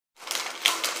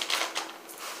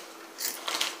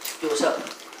Yo, what's up?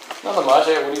 Nothing much.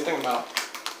 Hey, what are you thinking about?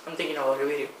 I'm thinking about a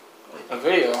video. A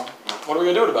video? What are we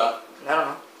gonna do it about? I don't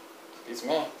know. It's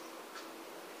me.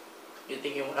 You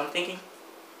thinking what I'm thinking?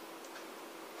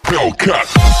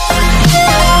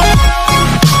 Hellcat.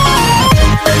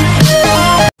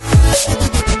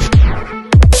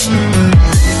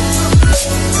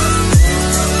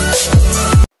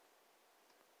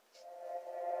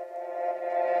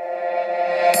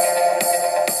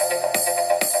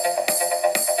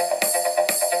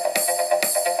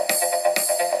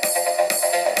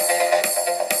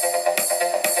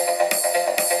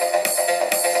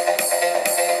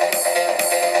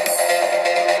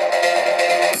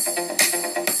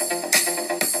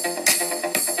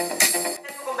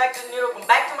 Welcome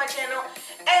back to my channel,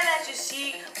 and as you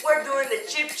see, we're doing the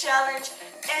chip challenge,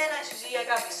 and as you see, I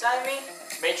got beside me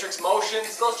Matrix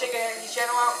Motions. go check his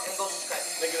channel out and go subscribe.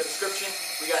 Link in the description.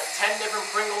 We got 10 different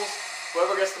Pringles.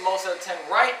 Whoever gets the most out of 10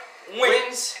 right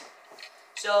wins.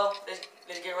 So let's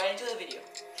get right into the video.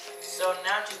 So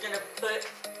now I'm just gonna put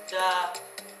the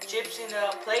chips in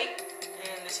the plate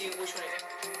and let's see which one is.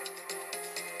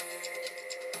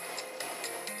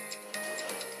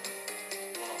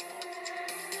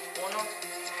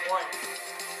 One,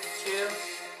 two,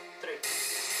 three.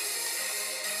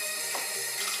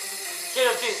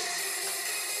 Cheeto cheese.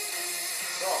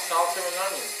 No, sour cream and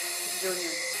onion.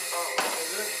 Junior. Oh,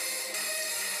 Is it?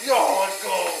 Yo, let's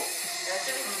go.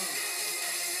 actually,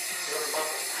 You're a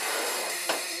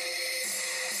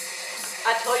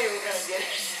I told you we were gonna get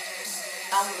it.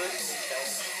 I'm losing this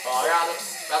show. Oh, yeah,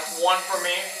 that's one for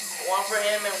me. One for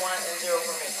him and zero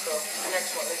for me. So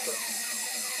next one, let's go.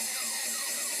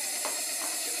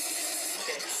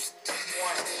 Okay.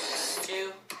 1, 2,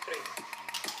 3.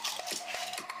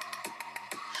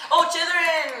 Oh, cheddar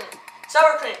and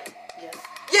sour cream. Yes.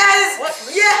 Yes! What?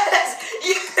 Yes!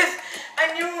 Yes!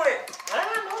 I knew it. How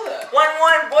did I know that?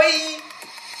 1-1, boy. It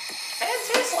didn't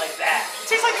taste like that. It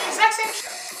tastes like the exact same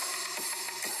shit.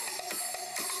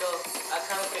 So I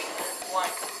count 3. 1,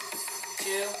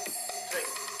 2, 3.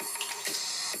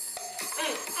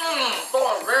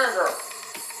 Thorn vinegar.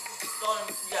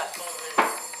 Yeah,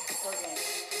 Okay.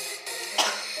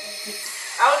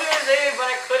 I was gonna say it, but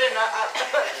I couldn't.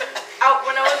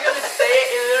 When I was gonna say it,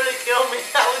 it literally killed me.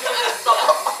 I was gonna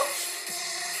stop.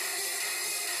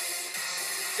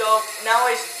 So now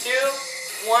it's 2,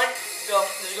 1, go.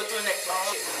 Let's go to the next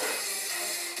one.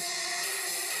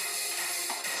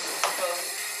 So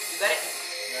you got it?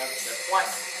 Yeah, sure. 1,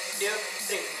 2,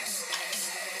 3.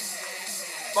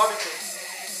 Barbecue.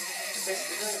 It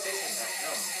doesn't taste like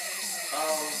that. No.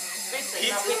 Pizza,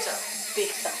 not pizza.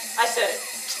 Pizza. I said it.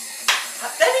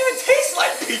 That didn't even taste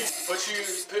like pizza. But who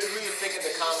you think in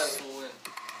the comments will win?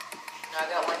 I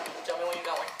got one. Tell me when you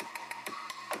got one.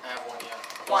 I have one, yeah.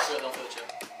 One. Don't feel the chip.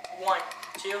 1,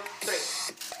 2, 3.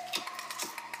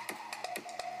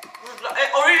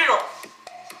 Original.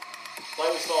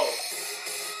 Lightly salted.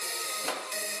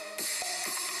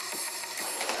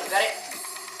 Got it?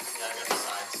 Yeah, I got the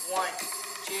sides. 1,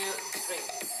 2, 3.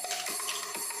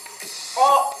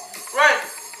 Oh, right.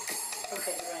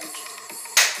 Okay, range.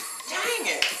 Dang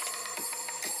it!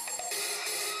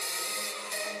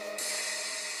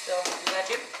 So you got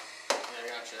chip? Yeah, I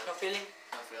got chip. No feeling?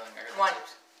 No feeling. I got 1,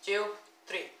 chips. 2,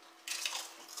 3.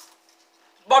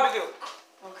 Barbecue.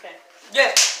 Okay.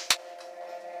 Yes.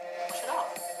 Push it out.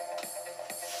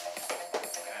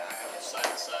 Okay, I have the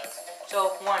sides. So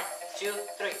 1, 2,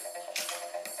 3.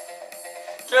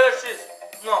 Cheddar cheese.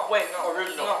 No, wait, no.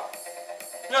 Original. No.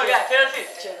 No, yeah, cheddar cheese.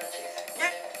 Cheddar cheese.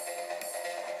 Yeah.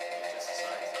 Just the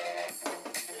sides.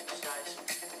 It's nice.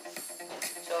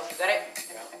 So you got it?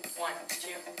 Yeah. 1,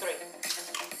 2, 3.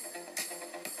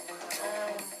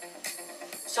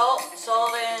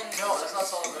 Salt and No, that's not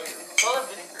salt and vinegar. salt and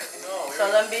vinegar. No, So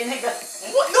then vinegar.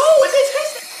 What? No, it didn't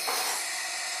taste it.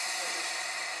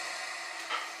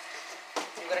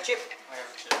 You got a chip? I have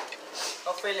a chip.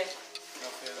 No feeling. No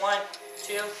feeling. 1,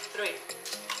 2, 3.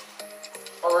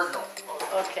 Original.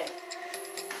 Okay.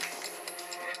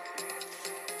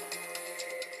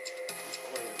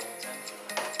 What are you doing, 10?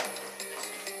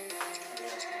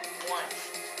 1,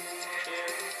 2,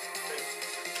 3.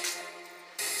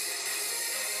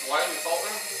 Why are you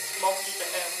faltering? Smoky the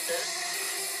ham.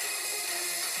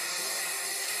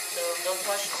 So don't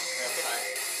touch.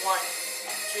 Yeah, 1,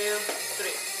 2,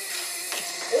 3.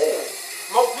 Oh!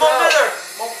 Smoked Smoke cow. feather.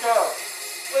 Smoked cow.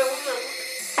 Wait, what's the?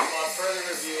 On further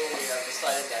review, we have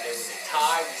decided that it was a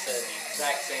tie. We said at the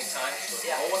exact same time, so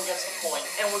Yeah. no one gets the point.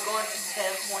 And we're going to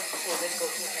 10 points before let's go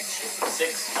to the next ship.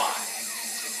 6-5.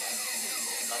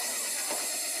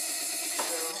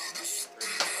 So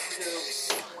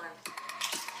 2, 1.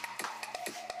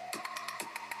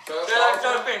 So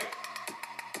Shopping.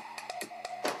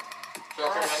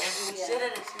 Chocolate onion? Yeah. Say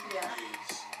that it's Yeah.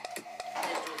 Jeez.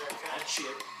 Let's do that. Got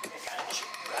chip. Got chip.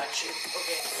 Got chip.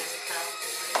 Okay, let me count.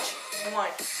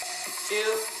 1,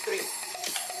 2, 3.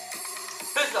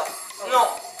 Pizza. No.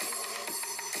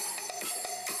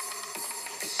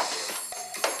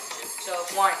 So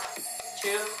 1,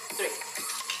 2, 3.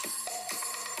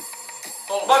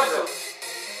 Hold on. Barbecue.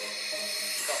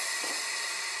 Go.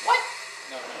 What?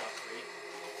 No, 3.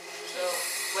 So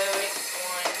wait.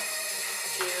 1,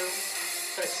 2,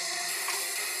 3.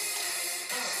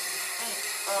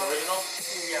 Original?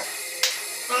 Yeah.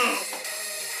 I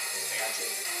got chip.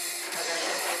 I gotta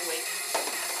just wait.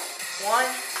 1,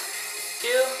 2,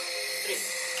 3.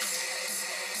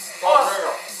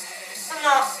 Alfredo.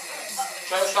 No.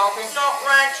 Cheddar topping? No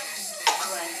ranch.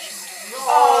 Ranch.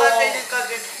 Oh, that tastes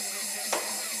disgusting.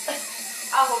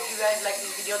 I hope you guys like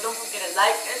this video. Don't forget to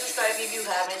like and subscribe if you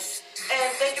haven't.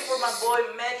 And thank you for my boy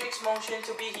Magic's Motion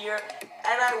to be here.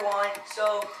 And I won.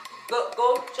 So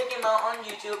go check him out on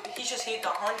YouTube. He just hit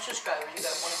 100 subscribers. You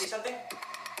guys want to see something?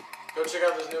 Go check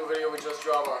out this new video we just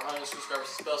dropped, our 100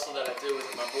 subscribers special that I did with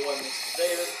my boy Mr.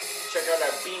 David. Check out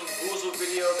our Bean Boozled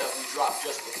video that we dropped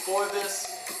just before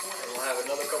this. And we'll have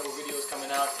another couple videos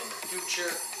coming out in the future.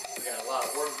 We got a lot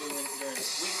of work doing during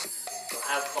this week, so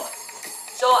have fun.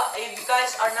 So if you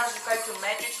guys are not subscribed to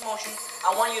Magic's Motion,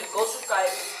 I want you to go subscribe.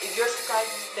 If you're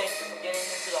subscribed, thank you for getting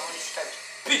into the 100 subscribers.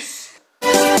 Peace.